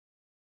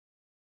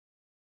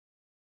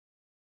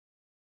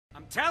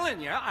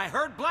Telling you, I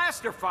heard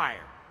blaster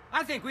fire.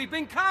 I think we've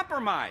been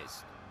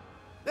compromised.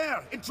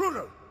 There,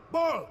 intruder!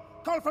 Ball,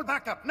 call for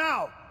backup,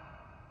 now!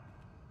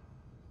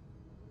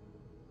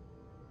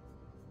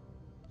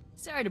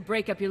 Sorry to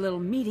break up your little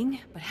meeting,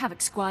 but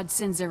Havoc Squad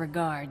sends their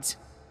regards.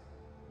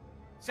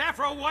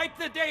 Sappho, wipe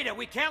the data.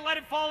 We can't let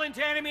it fall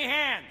into enemy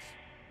hands.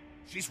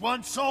 She's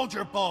one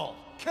soldier, Bull.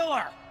 Kill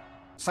her!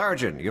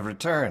 Sergeant, you've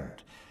returned.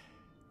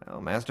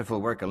 Well,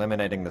 masterful work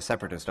eliminating the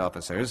Separatist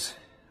officers.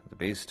 The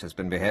beast has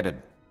been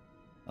beheaded.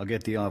 I'll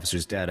get the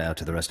officer's data out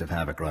to the rest of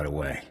Havoc right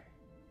away.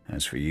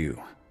 As for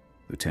you,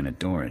 Lieutenant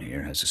Doran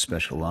here has a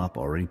special op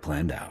already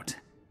planned out.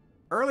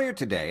 Earlier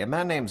today, a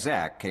man named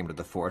Zack came to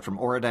the fort from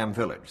Oradam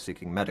village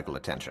seeking medical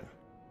attention.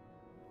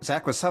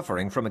 Zack was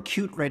suffering from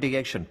acute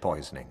radiation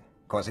poisoning,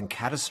 causing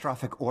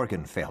catastrophic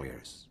organ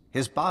failures.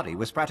 His body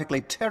was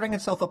practically tearing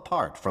itself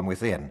apart from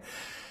within.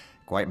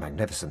 Quite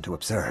magnificent to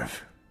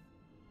observe.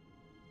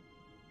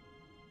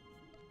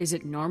 Is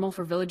it normal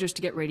for villagers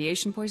to get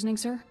radiation poisoning,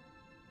 sir?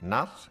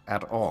 Not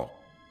at all.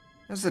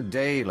 As a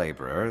day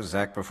laborer,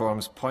 Zack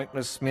performs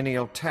pointless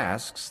menial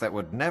tasks that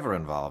would never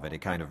involve any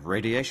kind of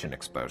radiation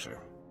exposure.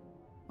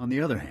 On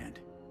the other hand,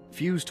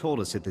 Fuse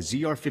told us that the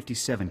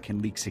ZR-57 can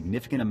leak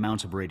significant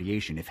amounts of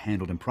radiation if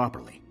handled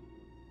improperly.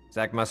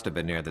 Zack must have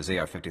been near the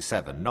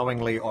ZR-57,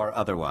 knowingly or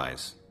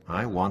otherwise.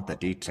 I want the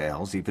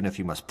details, even if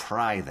you must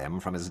pry them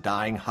from his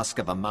dying husk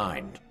of a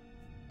mind.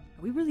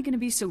 Are we really going to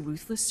be so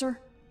ruthless, sir?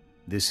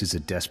 This is a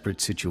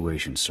desperate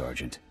situation,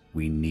 Sergeant.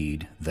 We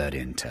need that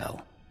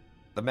intel.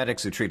 The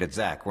medics who treated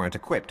Zack weren't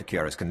equipped to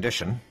cure his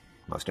condition.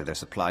 Most of their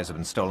supplies have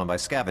been stolen by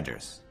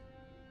scavengers.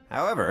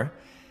 However,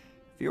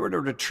 if you were to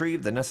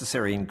retrieve the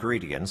necessary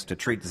ingredients to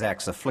treat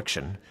Zack's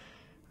affliction,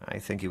 I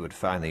think you would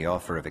find the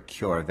offer of a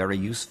cure very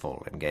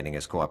useful in gaining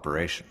his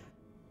cooperation.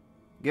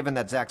 Given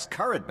that Zack's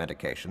current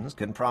medications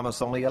can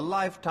promise only a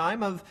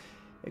lifetime of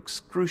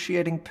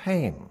excruciating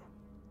pain,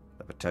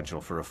 the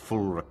potential for a full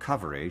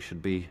recovery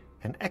should be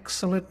an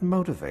excellent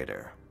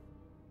motivator.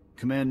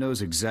 Command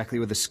knows exactly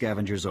where the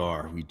scavengers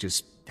are. We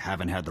just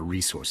haven't had the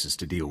resources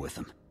to deal with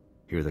them.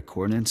 Here are the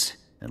coordinates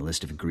and a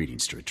list of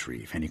ingredients to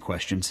retrieve. Any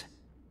questions?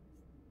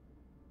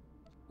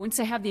 Once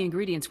I have the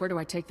ingredients, where do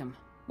I take them?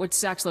 What's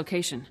Zack's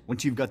location?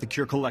 Once you've got the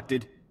cure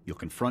collected, you'll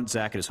confront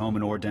Zack at his home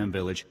in Ordam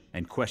Village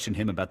and question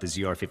him about the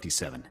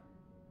ZR-57.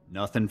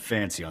 Nothing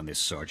fancy on this,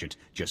 Sergeant.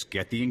 Just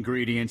get the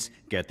ingredients,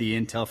 get the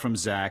intel from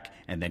Zack,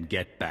 and then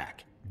get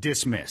back.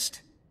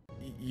 Dismissed.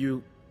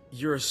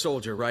 You're a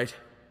soldier, right?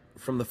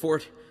 From the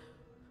fort?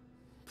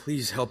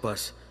 Please help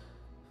us.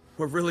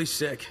 We're really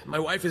sick. My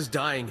wife is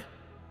dying.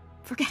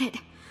 Forget it.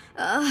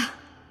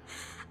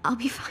 I'll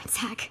be fine,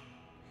 Zack.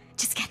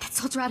 Just get that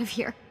soldier out of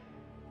here.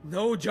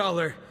 No,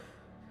 Joller.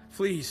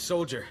 Please,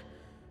 soldier.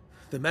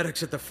 The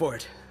medics at the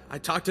fort. I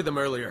talked to them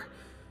earlier.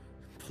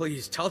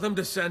 Please, tell them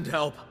to send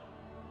help.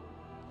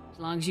 As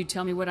long as you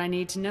tell me what I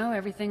need to know,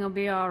 everything will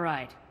be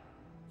alright.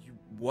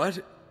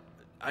 What?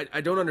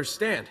 I don't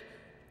understand.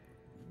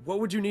 What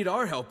would you need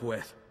our help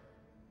with?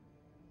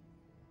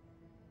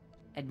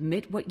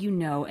 Admit what you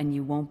know and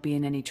you won't be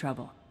in any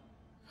trouble.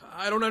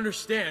 I don't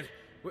understand.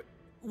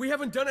 We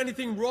haven't done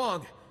anything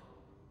wrong.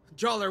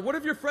 Joller, what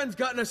have your friends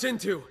gotten us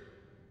into?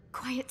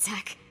 Quiet,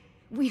 Zack.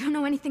 We don't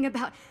know anything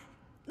about...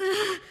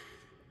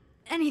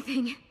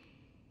 anything.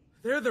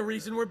 They're the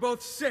reason we're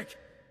both sick.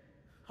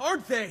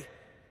 Aren't they?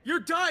 You're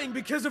dying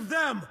because of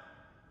them!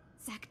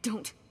 Zack,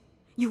 don't.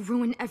 You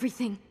ruin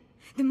everything.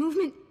 The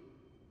movement...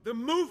 The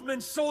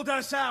movement sold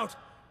us out!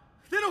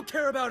 They don't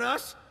care about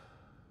us!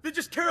 They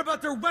just care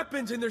about their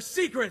weapons and their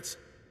secrets!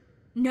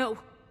 No.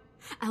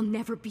 I'll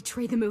never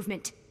betray the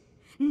movement.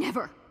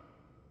 Never.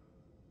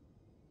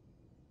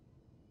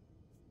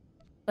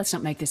 Let's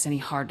not make this any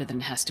harder than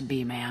it has to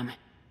be, ma'am.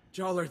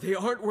 Joller, they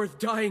aren't worth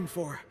dying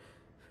for.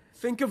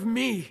 Think of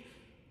me.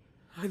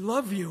 I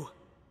love you.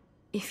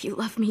 If you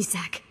love me,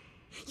 Zack,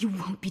 you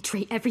won't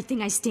betray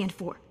everything I stand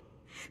for.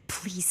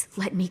 Please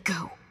let me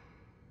go.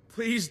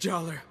 Please,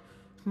 Joller.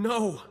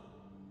 No.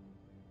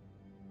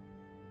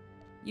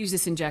 Use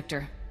this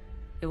injector.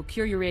 It will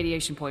cure your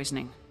radiation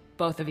poisoning.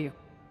 Both of you.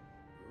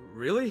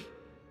 Really?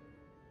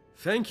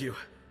 Thank you.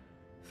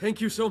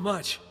 Thank you so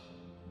much.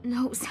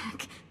 No,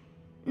 Zack.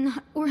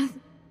 Not worth...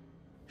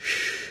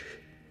 Shh.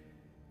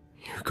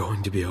 You're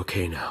going to be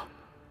okay now.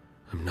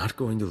 I'm not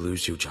going to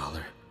lose you,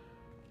 Joller.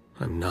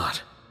 I'm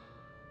not.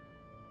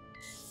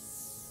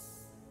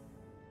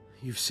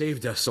 You've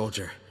saved us,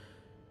 soldier.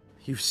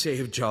 You've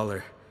saved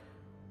Joller.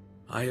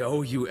 I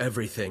owe you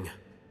everything.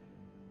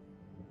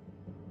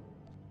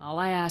 All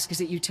I ask is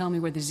that you tell me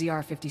where the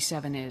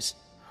ZR-57 is.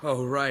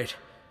 Oh, right.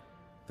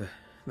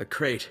 The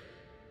crate.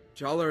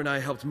 Joller and I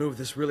helped move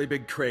this really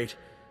big crate.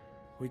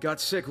 We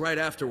got sick right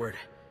afterward.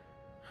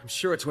 I'm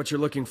sure it's what you're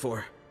looking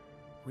for.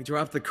 We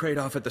dropped the crate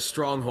off at the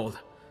stronghold.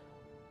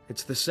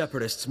 It's the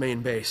Separatists'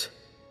 main base.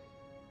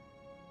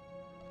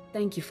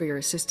 Thank you for your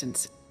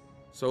assistance.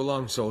 So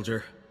long,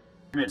 soldier.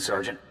 Come in,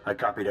 Sergeant. I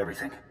copied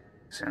everything.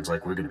 Sounds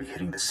like we're gonna be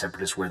hitting the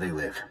Separatists where they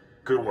live.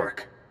 Good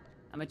work.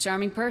 I'm a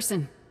charming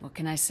person. What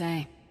can I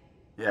say?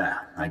 Yeah,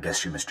 I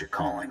guess you missed your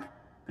calling.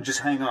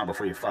 Just hang on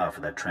before you file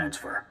for that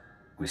transfer.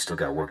 We still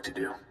got work to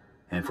do.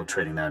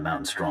 Infiltrating that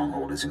mountain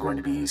stronghold isn't going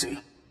to be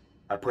easy.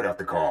 I put out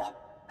the call.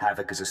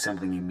 Havoc is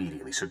assembling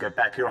immediately, so get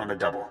back here on the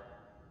double.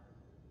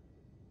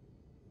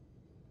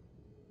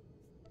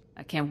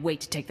 I can't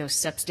wait to take those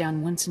Seps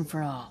down once and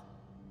for all.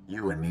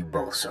 You and me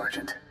both,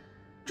 Sergeant.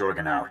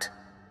 Jorgan out.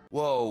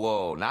 Whoa,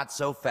 whoa, not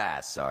so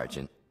fast,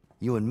 Sergeant.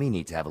 You and me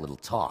need to have a little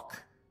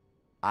talk.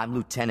 I'm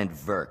Lieutenant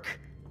Verk.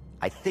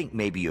 I think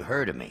maybe you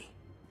heard of me.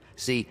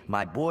 See,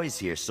 my boys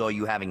here saw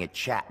you having a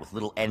chat with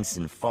little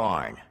Ensign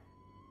Farn.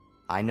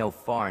 I know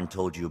Farn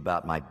told you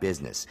about my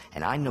business,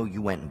 and I know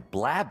you went and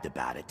blabbed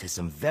about it to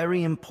some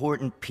very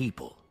important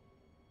people.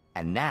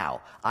 And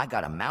now, I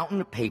got a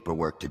mountain of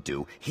paperwork to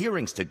do,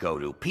 hearings to go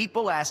to,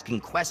 people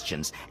asking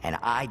questions, and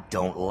I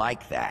don't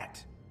like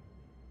that.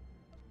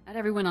 Not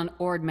everyone on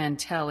Ord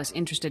Mantell is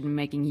interested in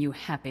making you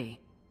happy.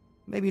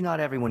 Maybe not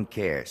everyone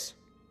cares,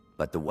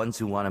 but the ones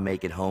who want to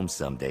make it home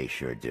someday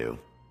sure do.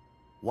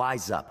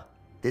 Wise up.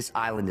 This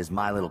island is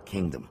my little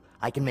kingdom.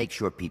 I can make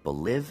sure people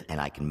live,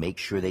 and I can make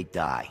sure they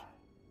die.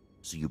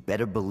 So you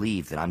better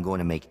believe that I'm going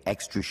to make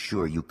extra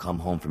sure you come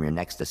home from your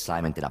next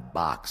assignment in a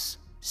box,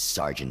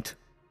 Sergeant.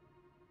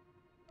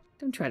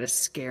 Don't try to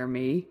scare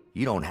me.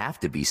 You don't have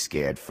to be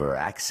scared for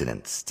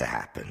accidents to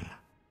happen.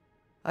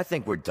 I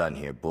think we're done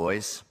here,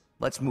 boys.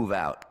 Let's move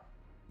out.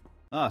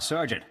 Ah,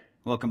 Sergeant.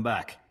 Welcome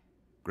back.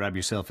 Grab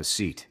yourself a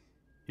seat.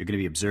 You're going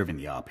to be observing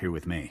the op here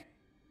with me.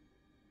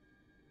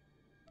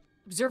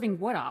 Observing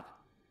what op?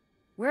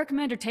 Where are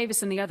Commander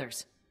Tavis and the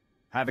others?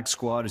 Havoc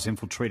Squad is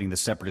infiltrating the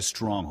Separatist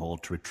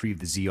stronghold to retrieve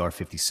the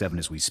ZR-57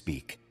 as we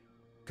speak.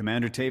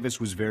 Commander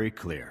Tavis was very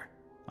clear.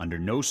 Under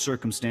no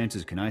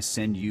circumstances can I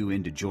send you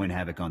in to join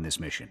Havoc on this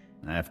mission.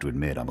 I have to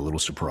admit, I'm a little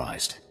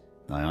surprised.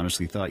 I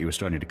honestly thought you were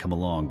starting to come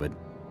along, but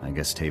I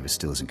guess Tavis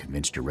still isn't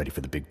convinced you're ready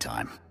for the big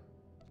time.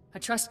 I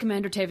trust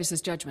Commander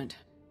Tavis's judgment.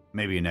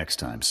 Maybe next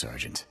time,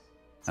 Sergeant.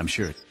 I'm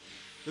sure...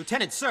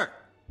 Lieutenant, sir!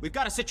 We've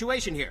got a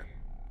situation here.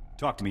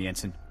 Talk to me,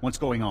 Ensign. What's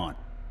going on?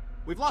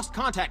 We've lost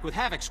contact with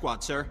Havoc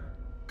Squad, sir.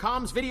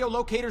 Comms, video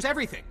locators,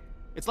 everything.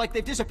 It's like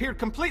they've disappeared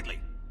completely.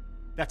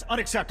 That's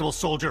unacceptable,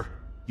 soldier!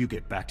 You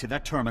get back to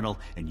that terminal,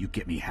 and you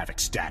get me Havoc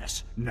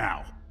status.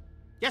 Now!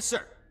 Yes,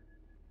 sir!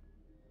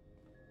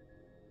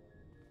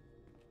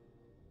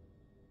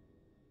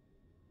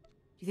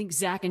 You think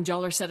Zack and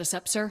Joller set us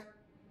up, sir?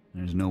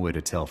 There's no way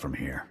to tell from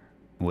here.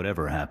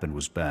 Whatever happened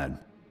was bad.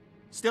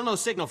 Still no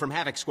signal from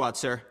Havoc Squad,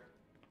 sir.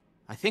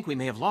 I think we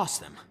may have lost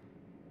them.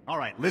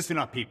 Alright, listen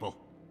up, people.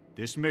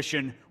 This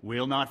mission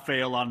will not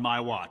fail on my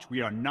watch.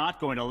 We are not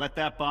going to let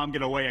that bomb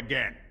get away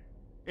again.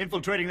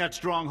 Infiltrating that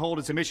stronghold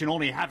is a mission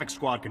only Havoc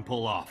Squad can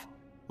pull off.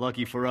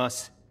 Lucky for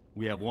us,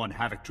 we have one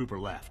Havoc trooper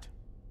left.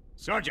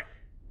 Sergeant,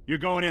 you're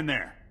going in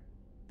there.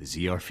 The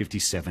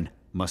ZR-57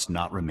 must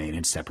not remain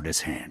in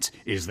Separatist hands.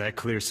 Is that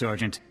clear,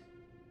 Sergeant?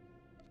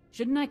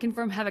 Shouldn't I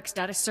confirm Havoc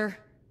status, sir?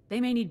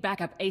 They may need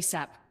backup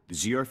ASAP. The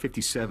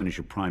ZR-57 is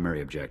your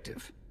primary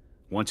objective.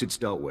 Once it's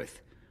dealt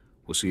with,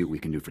 we'll see what we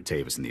can do for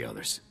Tavis and the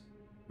others.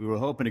 We were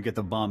hoping to get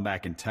the bomb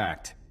back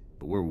intact,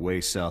 but we're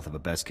way south of a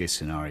best-case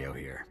scenario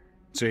here.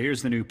 So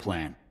here's the new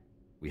plan.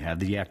 We have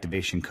the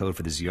activation code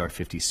for the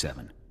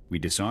ZR-57. We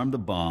disarm the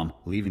bomb,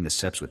 leaving the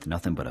Seps with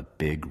nothing but a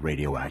big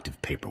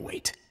radioactive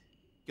paperweight.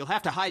 You'll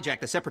have to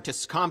hijack the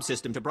Separatists' comm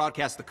system to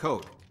broadcast the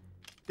code.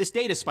 This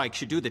data spike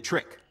should do the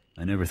trick.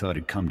 I never thought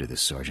it'd come to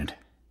this, Sergeant.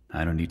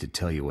 I don't need to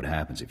tell you what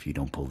happens if you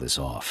don't pull this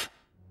off.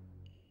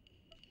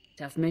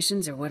 Tough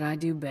missions are what I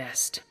do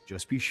best.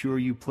 Just be sure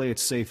you play it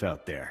safe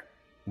out there.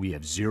 We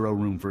have zero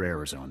room for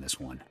errors on this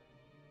one.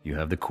 You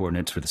have the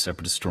coordinates for the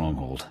Separatist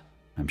stronghold.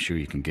 I'm sure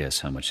you can guess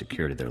how much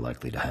security they're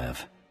likely to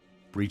have.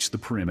 Breach the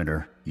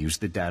perimeter, use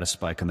the data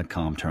spike on the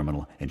comm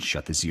terminal, and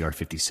shut the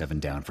ZR-57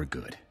 down for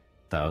good.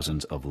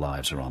 Thousands of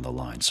lives are on the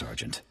line,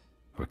 Sergeant.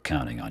 We're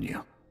counting on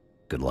you.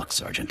 Good luck,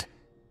 Sergeant.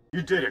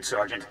 You did it,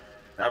 Sergeant.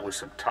 That was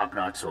some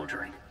top-notch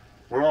soldiering.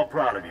 We're all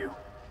proud of you.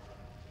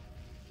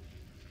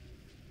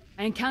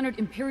 I encountered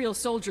Imperial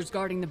soldiers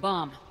guarding the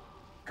bomb.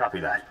 Copy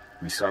that.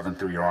 We saw them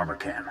through your armor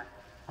cam.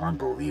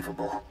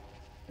 Unbelievable.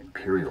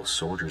 Imperial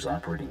soldiers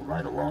operating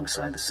right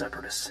alongside the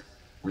Separatists.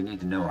 We need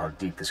to know how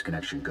deep this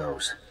connection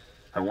goes.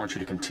 I want you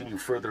to continue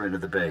further into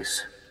the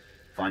base.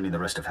 Finding the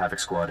rest of Havoc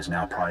Squad is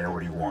now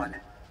priority 1.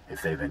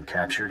 If they've been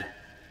captured,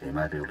 they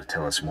might be able to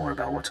tell us more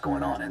about what's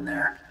going on in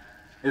there.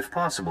 If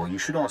possible, you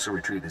should also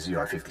retrieve the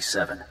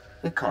ZR-57.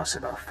 It costs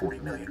about 40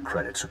 million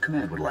credits, so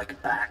Command would like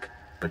it back.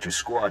 But your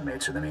squad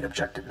mates are the main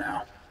objective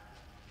now.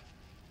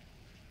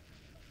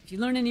 If you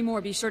learn any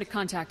more, be sure to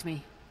contact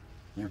me.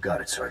 You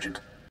got it, Sergeant.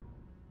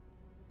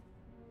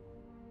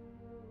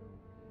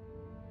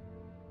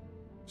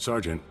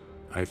 Sergeant,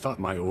 I thought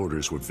my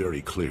orders were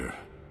very clear.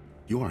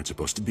 You aren't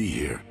supposed to be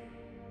here.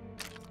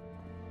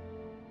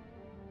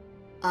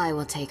 I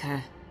will take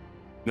her.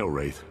 No,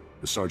 Wraith.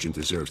 The Sergeant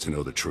deserves to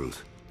know the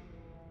truth.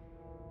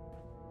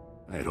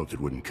 I had hoped it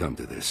wouldn't come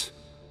to this.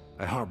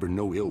 I harbor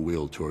no ill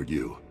will toward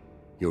you.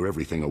 You're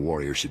everything a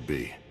warrior should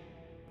be.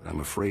 But I'm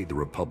afraid the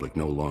Republic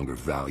no longer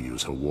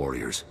values her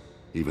warriors,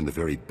 even the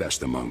very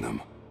best among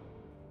them.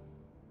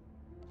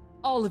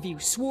 All of you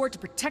swore to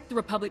protect the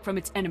Republic from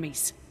its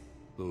enemies.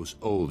 Those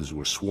oaths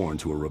were sworn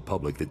to a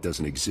republic that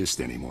doesn't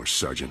exist anymore,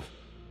 Sergeant.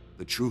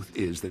 The truth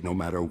is that no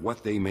matter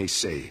what they may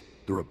say,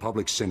 the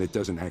Republic Senate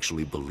doesn't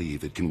actually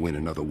believe it can win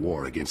another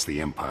war against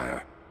the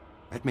Empire.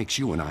 That makes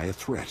you and I a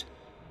threat.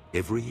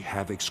 Every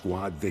Havoc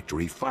Squad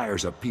victory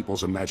fires up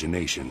people's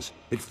imaginations.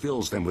 It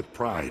fills them with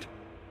pride,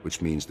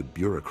 which means the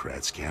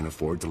bureaucrats can't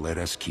afford to let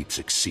us keep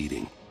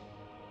succeeding.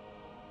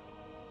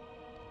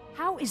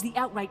 How is the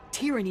outright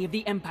tyranny of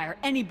the Empire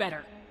any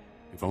better?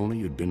 If only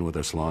you'd been with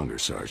us longer,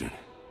 Sergeant.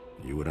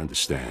 You would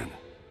understand.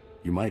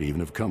 You might even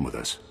have come with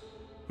us.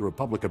 The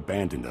Republic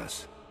abandoned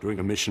us. During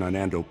a mission on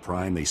Ando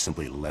Prime, they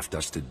simply left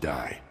us to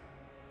die.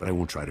 But I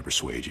won't try to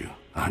persuade you.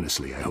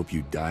 Honestly, I hope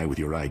you die with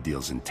your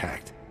ideals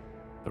intact.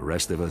 The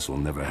rest of us will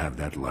never have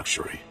that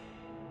luxury.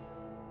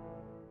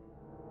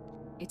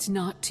 It's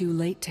not too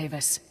late,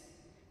 Tavis.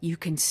 You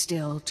can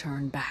still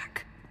turn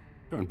back.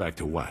 Turn back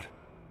to what?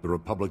 The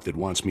Republic that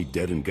wants me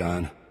dead and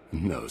gone?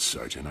 No,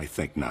 Sergeant, I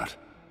think not.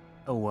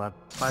 Oh,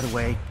 by the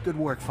way, good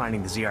work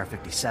finding the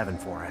ZR-57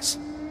 for us.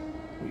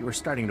 We were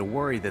starting to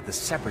worry that the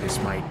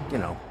Separatists might,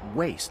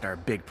 waste our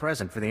big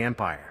present for the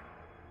Empire.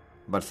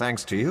 But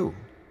thanks to you,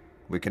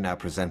 we can now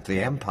present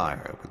the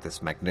Empire with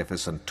this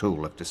magnificent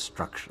tool of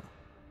destruction.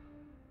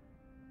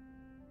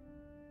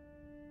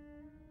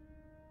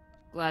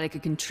 Glad I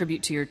could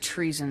contribute to your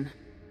treason.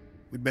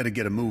 We'd better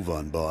get a move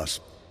on, boss.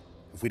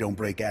 If we don't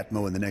break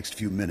Atmo in the next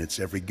few minutes,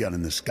 every gun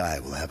in the sky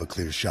will have a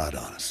clear shot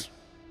on us.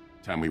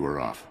 Time we were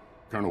off.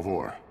 Colonel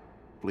Vore,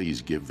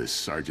 please give this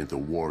sergeant the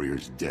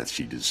warrior's death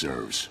she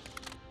deserves.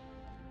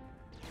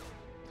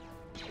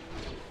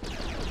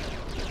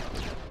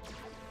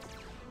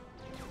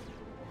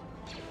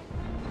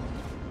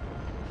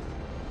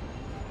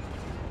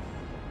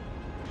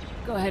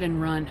 Go ahead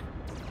and run.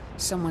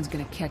 Someone's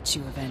gonna catch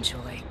you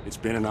eventually. It's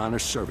been an honor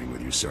serving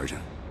with you,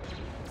 Sergeant.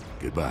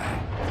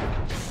 Goodbye.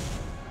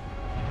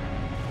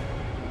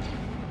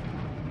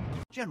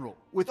 General,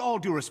 with all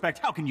due respect,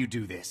 how can you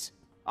do this?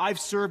 I've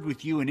served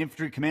with you in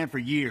Infantry Command for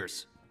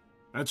years.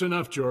 That's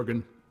enough,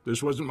 Jorgan.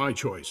 This wasn't my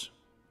choice.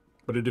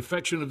 But a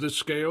defection of this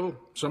scale,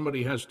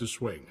 somebody has to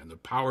swing, and the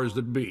powers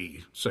that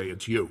be say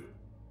it's you.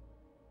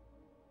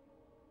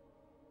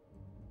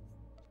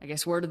 I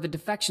guess word of the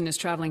defection is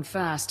traveling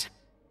fast.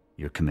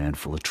 Your command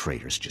full of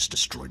traitors just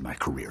destroyed my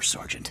career,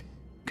 Sergeant.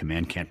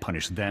 Command can't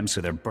punish them, so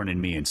they're burning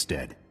me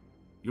instead.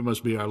 You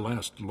must be our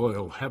last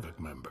loyal Havoc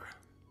member.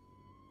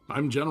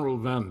 I'm General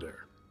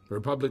Vander,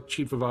 Republic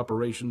Chief of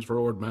Operations for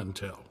Ord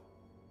Mantell.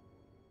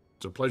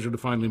 It's a pleasure to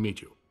finally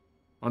meet you.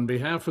 On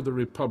behalf of the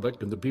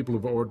Republic and the people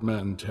of Ord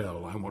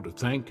Mantell, I want to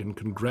thank and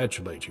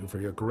congratulate you for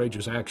your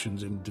courageous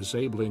actions in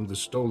disabling the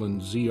stolen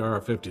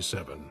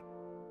ZR-57.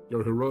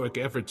 Your heroic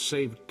efforts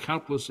saved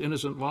countless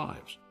innocent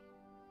lives.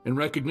 In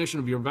recognition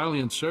of your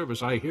valiant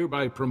service, I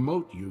hereby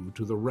promote you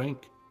to the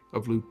rank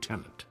of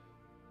Lieutenant.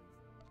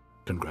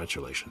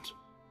 Congratulations.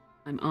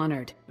 I'm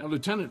honored. Now,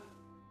 Lieutenant,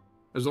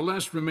 as the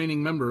last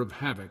remaining member of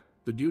Havoc,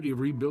 the duty of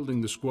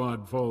rebuilding the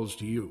squad falls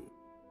to you.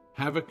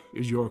 Havoc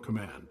is your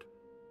command.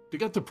 To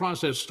get the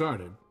process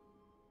started,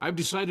 I've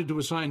decided to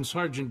assign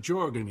Sergeant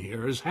Jorgan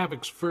here as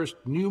Havoc's first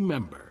new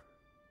member.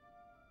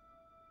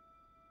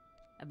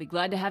 I'd be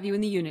glad to have you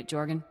in the unit,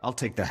 Jorgan. I'll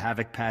take the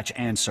Havoc patch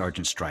and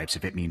Sergeant Stripes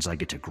if it means I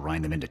get to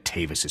grind them into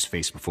Tavis's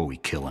face before we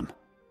kill him.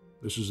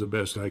 This is the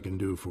best I can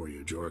do for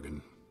you,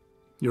 Jorgan.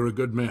 You're a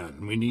good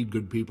man. We need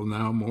good people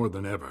now more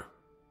than ever.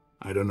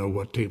 I don't know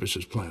what Tavis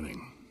is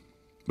planning,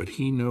 but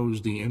he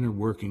knows the inner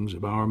workings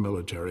of our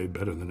military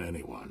better than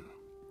anyone.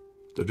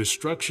 The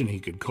destruction he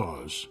could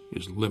cause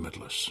is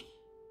limitless.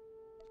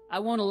 I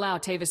won't allow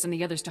Tavis and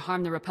the others to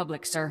harm the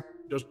Republic, sir.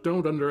 Just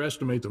don't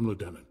underestimate them,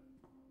 Lieutenant.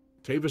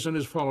 Tavis and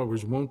his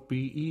followers won't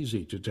be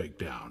easy to take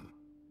down.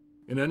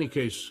 In any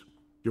case,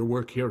 your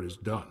work here is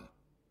done.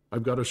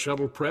 I've got a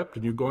shuttle prepped,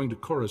 and you're going to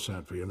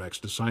Coruscant for your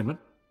next assignment.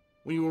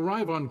 When you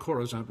arrive on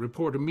Coruscant,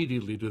 report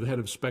immediately to the head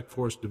of Spec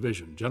Force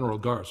Division, General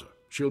Garza.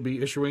 She'll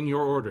be issuing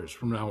your orders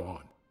from now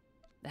on.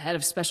 The head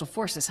of Special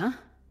Forces, huh?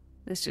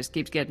 This just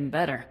keeps getting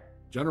better.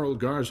 General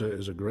Garza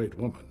is a great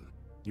woman.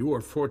 You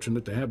are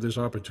fortunate to have this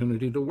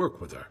opportunity to work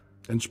with her,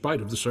 in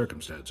spite of the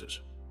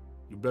circumstances.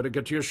 You better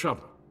get to your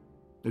shuttle.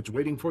 It's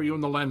waiting for you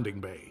in the landing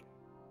bay.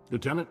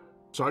 Lieutenant,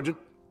 Sergeant,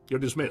 you're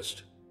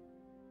dismissed.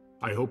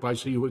 I hope I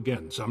see you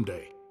again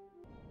someday.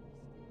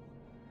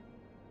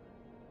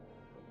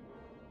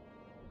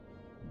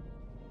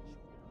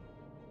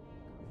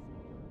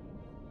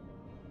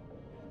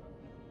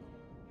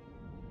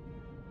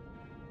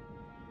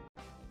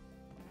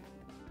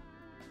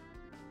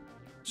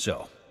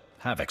 So,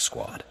 Havoc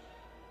Squad.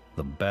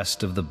 The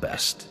best of the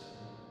best.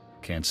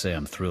 Can't say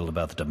I'm thrilled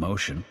about the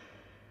demotion,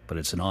 but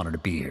it's an honor to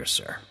be here,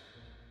 sir.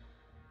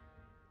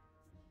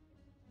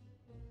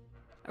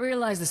 I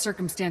realize the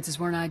circumstances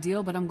weren't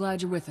ideal, but I'm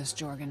glad you're with us,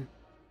 Jorgan.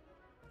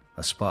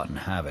 A spot in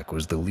Havoc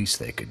was the least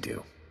they could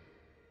do.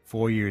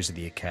 4 years at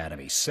the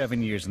Academy,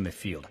 7 years in the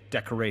field,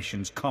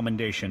 decorations,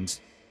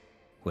 commendations.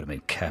 Would have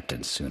been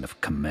captain soon if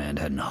Command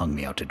hadn't hung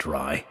me out to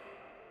dry.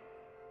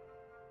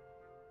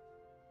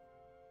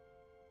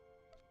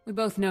 We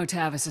both know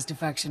Tavis's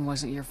defection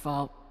wasn't your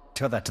fault.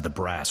 Tell that to the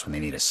brass when they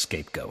need a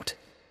scapegoat.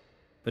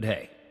 But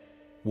hey,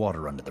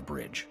 water under the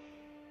bridge.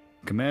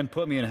 Command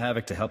put me in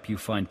Havoc to help you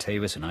find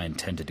Tavis, and I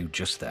intend to do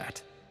just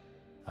that.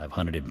 I've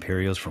hunted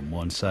Imperials from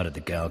one side of the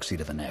galaxy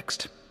to the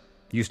next.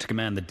 Used to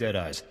command the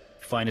Deadeyes,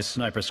 finest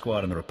sniper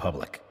squad in the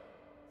Republic.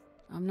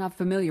 I'm not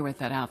familiar with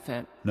that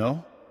outfit.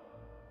 No?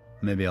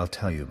 Maybe I'll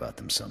tell you about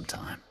them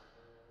sometime.